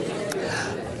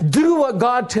 Do what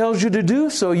God tells you to do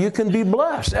so you can be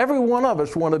blessed. Every one of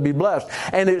us want to be blessed.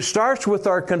 And it starts with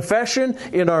our confession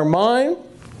in our mind,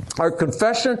 our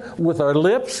confession with our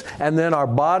lips, and then our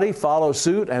body follows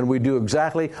suit, and we do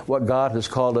exactly what God has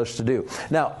called us to do.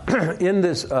 Now, in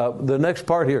this, the next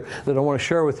part here that I want to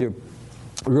share with you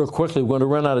real quickly, we're going to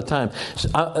run out of time.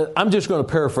 I'm just going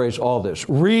to paraphrase all this.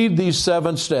 Read these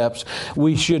 7 steps.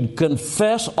 We should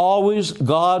confess always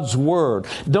God's Word.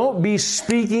 Don't be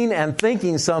speaking and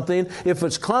thinking something if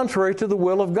it's contrary to the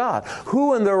will of God.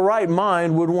 Who in their right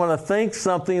mind would want to think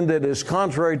something that is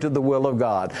contrary to the will of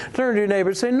God? Turn to your neighbor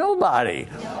and say, nobody.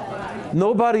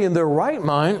 Nobody in their right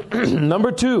mind.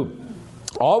 Number 2,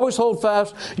 always hold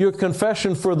fast your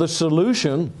confession for the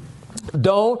solution.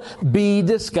 Don't be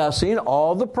discussing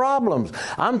all the problems.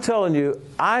 I'm telling you,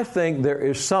 I think there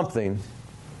is something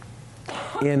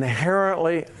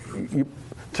inherently...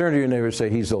 turn to your neighbor and say,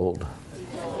 he's old.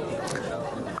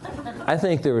 I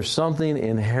think there is something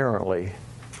inherently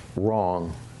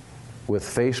wrong with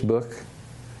Facebook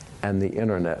and the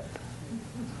internet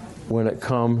when it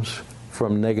comes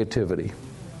from negativity.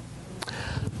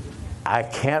 I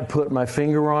can't put my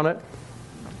finger on it.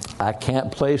 I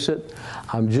can't place it.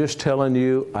 I'm just telling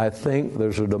you, I think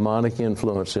there's a demonic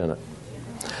influence in it.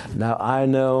 Now, I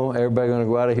know everybody's going to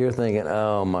go out of here thinking,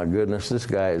 oh my goodness, this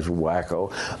guy is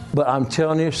wacko. But I'm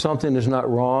telling you, something is not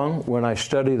wrong when I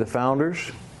study the founders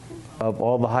of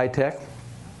all the high tech.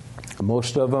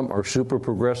 Most of them are super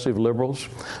progressive liberals.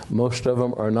 Most of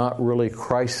them are not really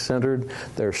Christ-centered.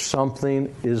 There's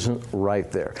something isn't right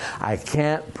there. I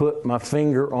can't put my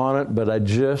finger on it, but I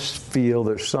just feel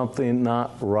there's something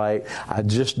not right. I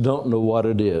just don't know what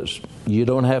it is. You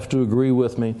don't have to agree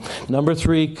with me. Number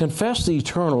 3, confess the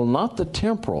eternal, not the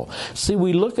temporal. See,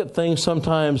 we look at things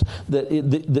sometimes that,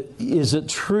 is it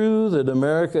true that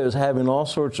America is having all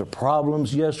sorts of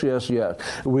problems? Yes, yes, yes.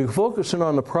 Are we focusing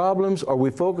on the problems, or are we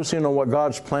focusing on what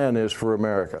God's plan is for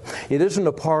America? It isn't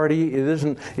a party. It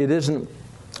isn't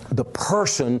the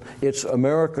person. It's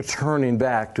America turning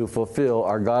back to fulfill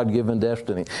our God-given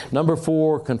destiny. Number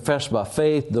 4, confess by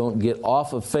faith. Don't get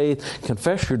off of faith.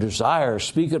 Confess your desires.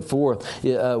 Speak it forth.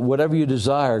 Whatever you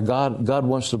desire, God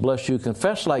wants to bless you.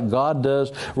 Confess like God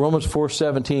does. Romans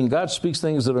 4:17. God speaks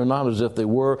things that are not as if they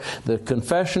were. The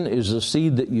confession is the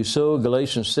seed that you sow.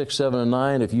 Galatians 6:7 and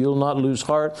 9. If you'll not lose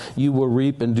heart, you will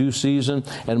reap in due season.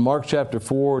 And Mark chapter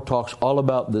 4 talks all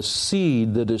about the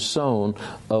seed that is sown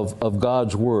of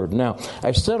God's word. Word. Now,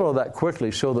 I said all that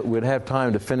quickly so that we'd have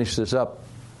time to finish this up.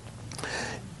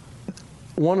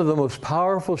 One of the most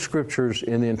powerful scriptures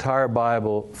in the entire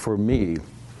Bible for me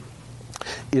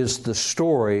is the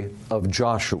story of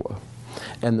Joshua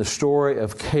and the story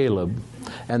of Caleb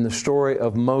and the story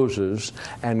of Moses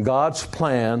and God's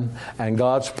plan and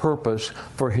God's purpose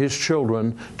for His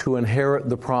children to inherit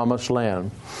the promised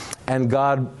land. And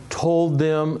God told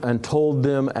them and told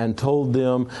them and told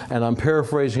them, and I'm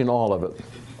paraphrasing all of it.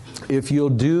 If you'll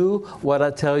do what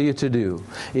I tell you to do,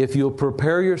 if you'll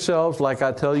prepare yourselves like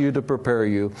I tell you to prepare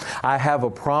you, I have a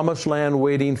promised land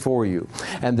waiting for you.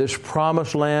 And this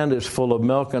promised land is full of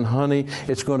milk and honey.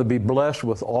 It's going to be blessed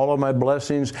with all of my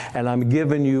blessings, and I'm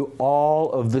giving you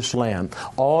all of this land.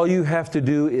 All you have to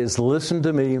do is listen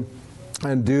to me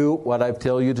and do what I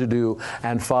tell you to do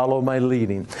and follow my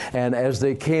leading. And as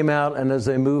they came out and as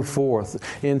they moved forth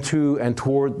into and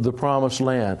toward the promised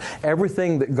land,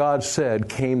 everything that God said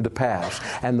came to pass.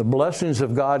 And the blessings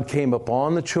of God came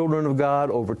upon the children of God,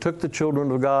 overtook the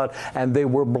children of God, and they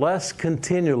were blessed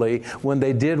continually when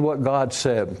they did what God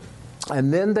said.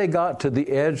 And then they got to the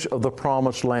edge of the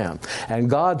promised land. And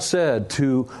God said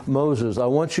to Moses, I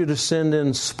want you to send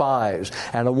in spies,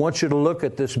 and I want you to look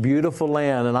at this beautiful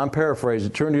land. And I'm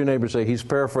paraphrasing. Turn to your neighbor and say, he's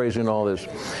paraphrasing all this.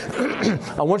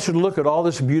 I want you to look at all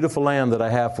this beautiful land that I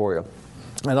have for you.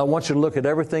 And I want you to look at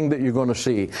everything that you're going to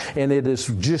see. And it is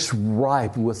just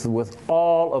ripe with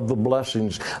all of the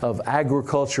blessings of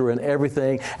agriculture and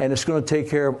everything. And it's going to take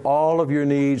care of all of your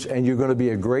needs. And you're going to be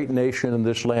a great nation in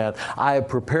this land. I have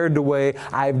prepared the way.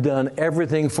 I've done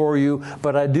everything for you.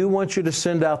 But I do want you to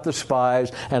send out the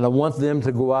spies. And I want them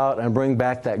to go out and bring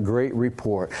back that great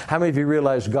report. How many of you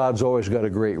realize God's always got a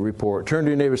great report? Turn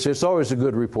to your neighbor and say, it's always a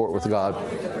good report with God.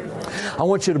 I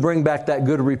want you to bring back that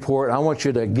good report. I want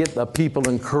you to get the people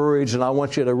encouraged, and I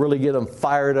want you to really get them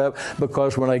fired up,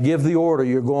 because when I give the order,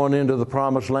 you're going into the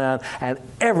promised land, and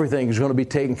everything is going to be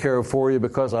taken care of for you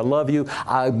because I love you.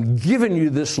 I've given you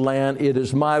this land. It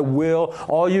is my will.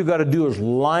 All you got to do is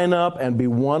line up and be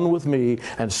one with me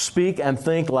and speak and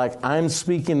think like I'm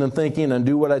speaking and thinking and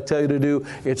do what I tell you to do.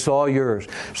 It's all yours.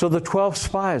 So the 12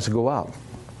 spies go out.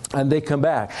 And they come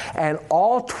back. And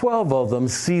all 12 of them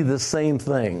see the same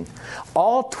thing.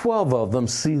 All 12 of them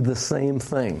see the same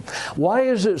thing. Why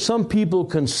is it some people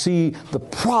can see the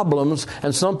problems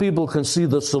and some people can see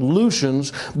the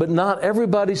solutions, but not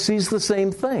everybody sees the same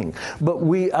thing? But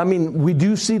we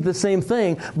do see the same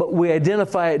thing, but we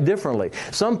identify it differently.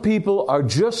 Some people are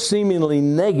just seemingly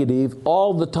negative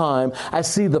all the time. I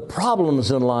see the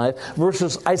problems in life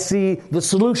versus I see the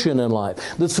solution in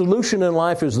life. The solution in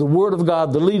life is the Word of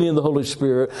God, the leading of the Holy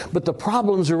Spirit, but the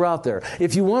problems are out there.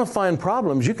 If you want to find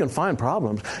problems, you can find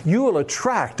problems. You will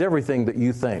attract everything that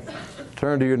you think.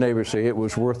 Turn to your neighbor and say, it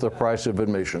was worth the price of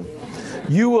admission.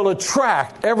 You will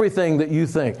attract everything that you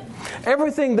think.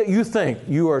 Everything that you think,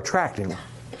 you are attracting.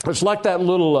 It's like that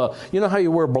little, you know how you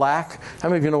wear black? How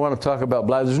many of you know what I'm talking about,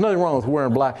 black? There's nothing wrong with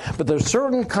wearing black, but there's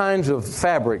certain kinds of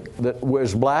fabric that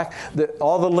wears black, that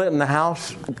all the lint in the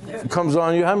house comes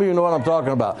on you. How many of you know what I'm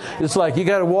talking about? It's like you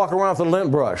got to walk around with a lint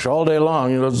brush all day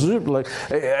long. You know, zoop, like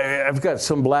I've got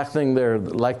some black thing there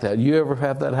like that. You ever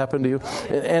have that happen to you?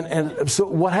 And so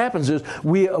what happens is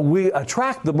we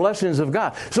attract the blessings of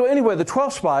God. So anyway, the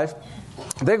 12 spies,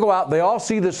 they go out, they all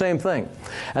see the same thing,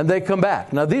 and they come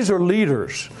back. Now, these are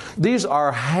leaders. These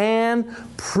are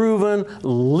hand-proven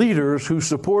leaders who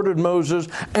supported Moses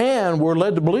and were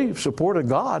led to believe, supported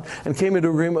God, and came into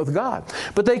agreement with God.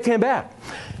 But they came back.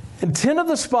 And 10 of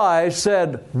the spies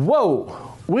said,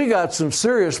 whoa, we got some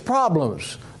serious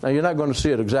problems. Now, you're not going to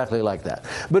see it exactly like that.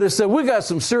 But it said, we got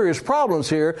some serious problems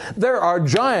here. There are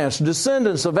giants,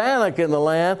 descendants of Anak in the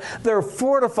land. There are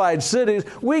fortified cities.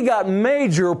 We got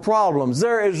major problems.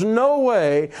 There is no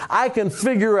way I can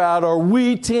figure out, or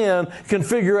we 10 can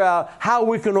figure out how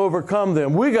we can overcome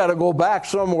them. We got to go back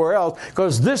somewhere else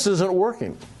because this isn't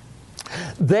working.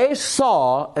 They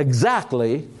saw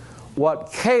exactly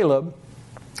what Caleb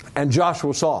and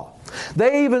Joshua saw.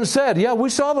 They even said, yeah, we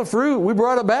saw the fruit. We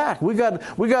brought it back. We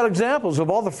got examples of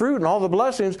all the fruit and all the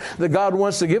blessings that God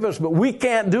wants to give us, but we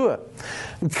can't do it.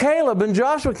 And Caleb and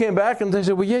Joshua came back and they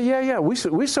said, well, yeah,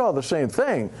 we saw the same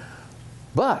thing,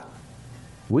 but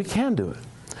we can do it.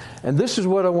 And this is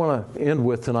what I want to end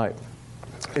with tonight.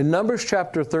 In Numbers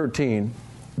chapter 13,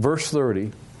 verse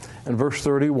 30 and verse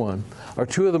 31 are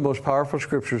two of the most powerful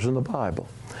scriptures in the Bible.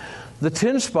 The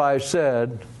 10 spies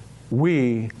said,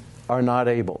 we are not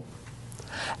able.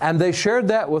 And they shared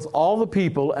that with all the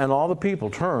people, and all the people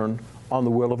turned on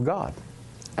the will of God.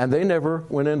 And they never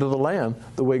went into the land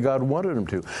the way God wanted them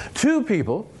to. Two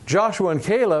people, Joshua and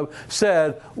Caleb,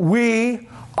 said, we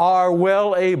are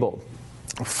well able.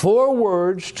 4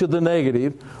 words to the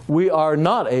negative, we are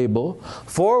not able.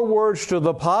 4 words to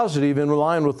the positive, in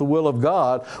line with the will of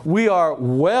God, we are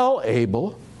well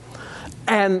able.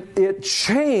 And it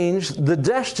changed the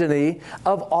destiny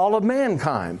of all of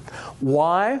mankind.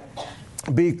 Why?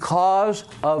 Because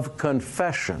of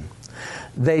confession.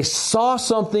 They saw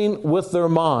something with their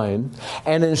mind,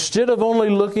 and instead of only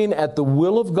looking at the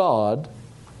will of God,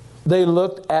 they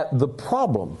looked at the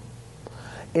problem.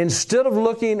 Instead of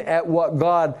looking at what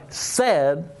God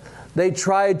said, they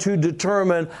tried to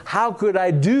determine, how could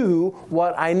I do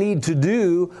what I need to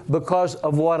do because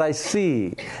of what I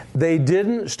see? They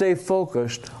didn't stay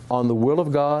focused on the will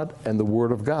of God and the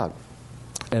Word of God.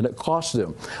 And it cost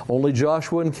them. Only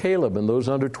Joshua and Caleb and those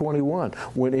under 21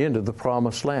 went into the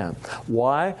promised land.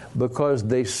 Why? Because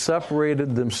they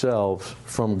separated themselves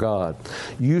from God.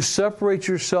 You separate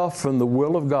yourself from the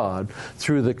will of God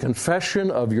through the confession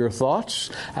of your thoughts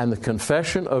and the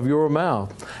confession of your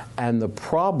mouth. And the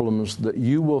problems that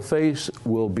you will face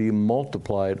will be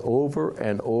multiplied over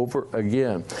and over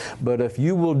again. But if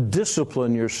you will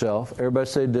discipline yourself, everybody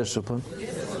say discipline.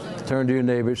 Turn to your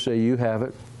neighbor, say you have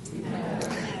it.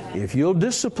 If you'll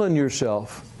discipline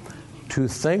yourself to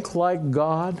think like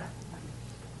God,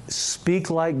 speak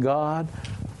like God,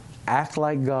 act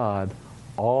like God,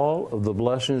 all of the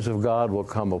blessings of God will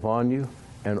come upon you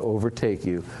and overtake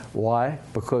you. Why?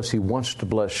 Because He wants to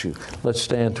bless you. Let's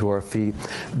stand to our feet.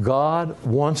 God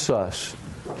wants us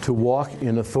to walk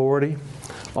in authority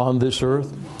on this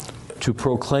earth, to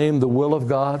proclaim the will of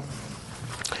God.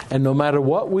 And no matter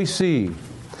what we see,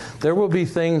 there will be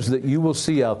things that you will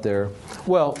see out there.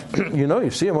 Well,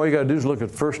 you see them. All you got to do is look at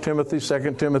 1 Timothy,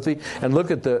 2 Timothy, and look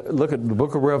at the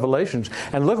book of Revelations,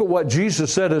 and look at what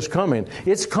Jesus said is coming.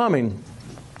 It's coming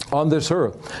on this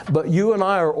earth. But you and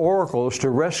I are oracles to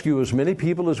rescue as many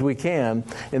people as we can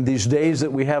in these days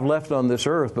that we have left on this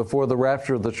earth before the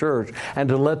rapture of the church, and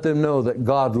to let them know that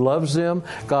God loves them,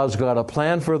 God's got a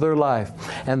plan for their life,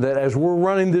 and that as we're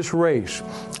running this race,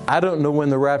 I don't know when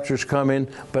the rapture's coming,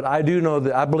 but I do know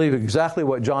that I believe exactly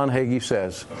what John Hagee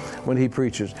says when he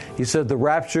preaches. He said the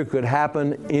rapture could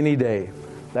happen any day.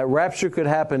 That rapture could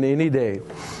happen any day.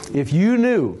 If you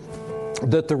knew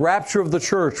that the rapture of the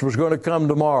church was going to come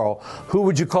tomorrow, who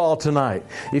would you call tonight?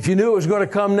 If you knew it was going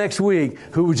to come next week,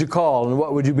 who would you call, and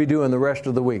what would you be doing the rest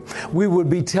of the week? We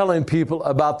would be telling people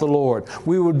about the Lord.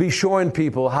 We would be showing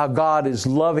people how God is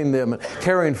loving them and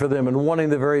caring for them and wanting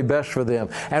the very best for them.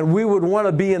 And we would want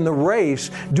to be in the race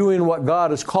doing what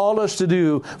God has called us to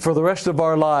do for the rest of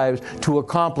our lives to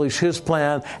accomplish His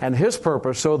plan and His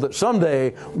purpose, so that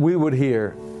someday we would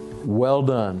hear, "Well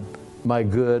done, my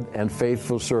good and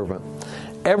faithful servant."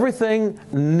 Everything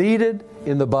needed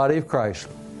in the body of Christ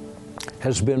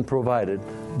has been provided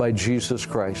by Jesus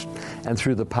Christ and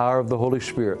through the power of the Holy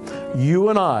Spirit. You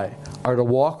and I are to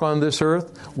walk on this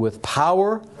earth with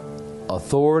power,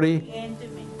 authority,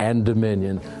 and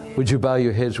dominion. Would you bow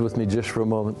your heads with me just for a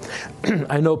moment?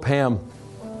 I know Pam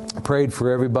prayed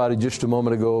for everybody just a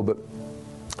moment ago, but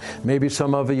maybe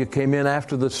some of you came in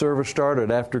after the service started,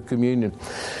 after communion.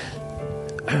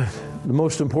 The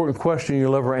most important question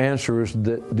you'll ever answer is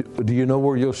that, do you know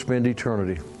where you'll spend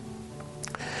eternity?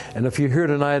 And if you're here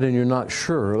tonight and you're not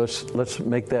sure, let's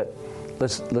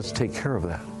take care of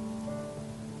that.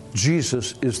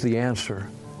 Jesus is the answer,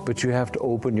 but you have to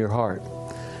open your heart.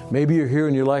 Maybe you're here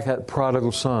and you're like that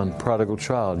prodigal son, prodigal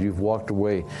child. You've walked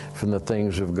away from the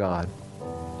things of God.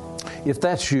 If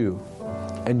that's you,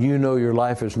 and you know your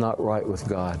life is not right with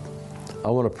God,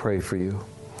 I want to pray for you.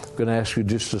 I'm going to ask you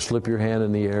just to slip your hand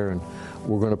in the air, and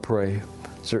we're going to pray.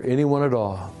 Is there anyone at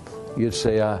all you'd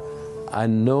say, I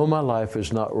know my life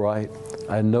is not right.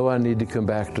 I know I need to come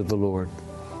back to the Lord.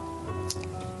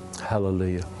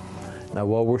 Hallelujah. Now,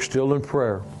 while we're still in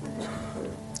prayer,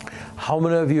 how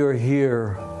many of you are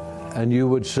here and you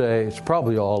would say, it's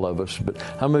probably all of us, but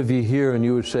how many of you here and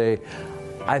you would say,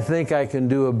 I think I can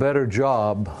do a better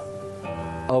job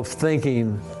of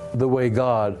thinking the way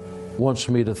God wants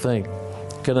me to think?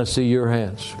 Can I see your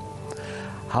hands?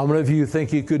 How many of you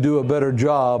think you could do a better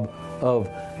job of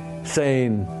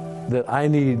saying that I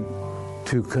need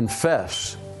to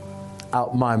confess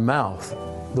out my mouth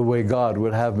the way God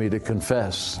would have me to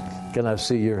confess? Can I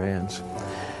see your hands?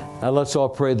 Now let's all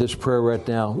pray this prayer right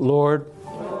now. Lord,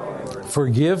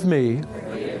 forgive me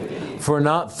for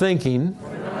not thinking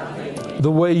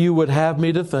the way you would have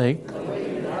me to think,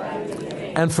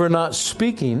 and for not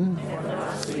speaking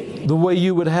the way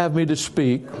you would have me to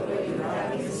speak,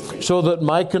 so that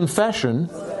my confession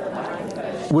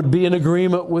would be in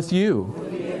agreement with you.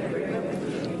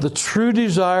 The true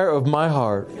desire of my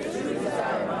heart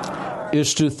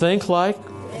is to think like,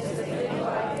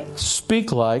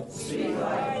 speak like,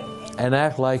 and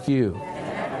act like you.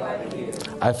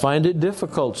 I find it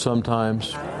difficult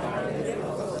sometimes.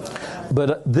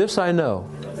 But this I know.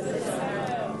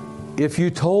 If you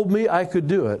told me I could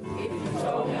do it,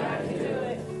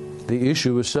 the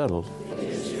issue is settled.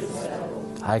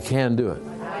 I can do it.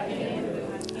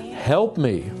 Help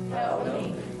me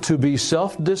to be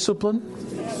self-disciplined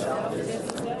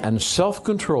and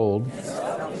self-controlled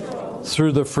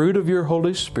through the fruit of your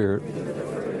Holy Spirit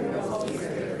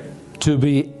to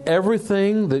be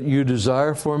everything that you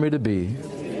desire for me to be,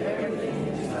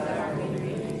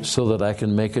 so that I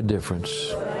can make a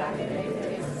difference.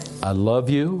 I love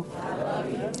you,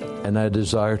 and I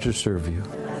desire to serve you.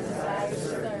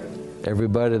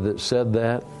 Everybody that said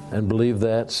that and believed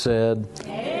that said,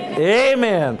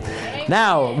 Amen.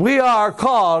 Now, we are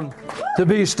called to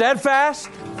be steadfast,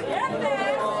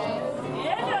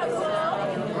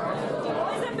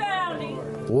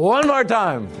 one more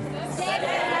time.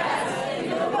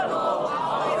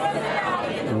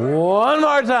 One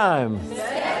more time.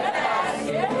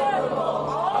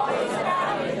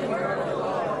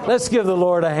 Let's give the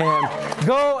Lord a hand.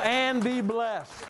 Go and be blessed.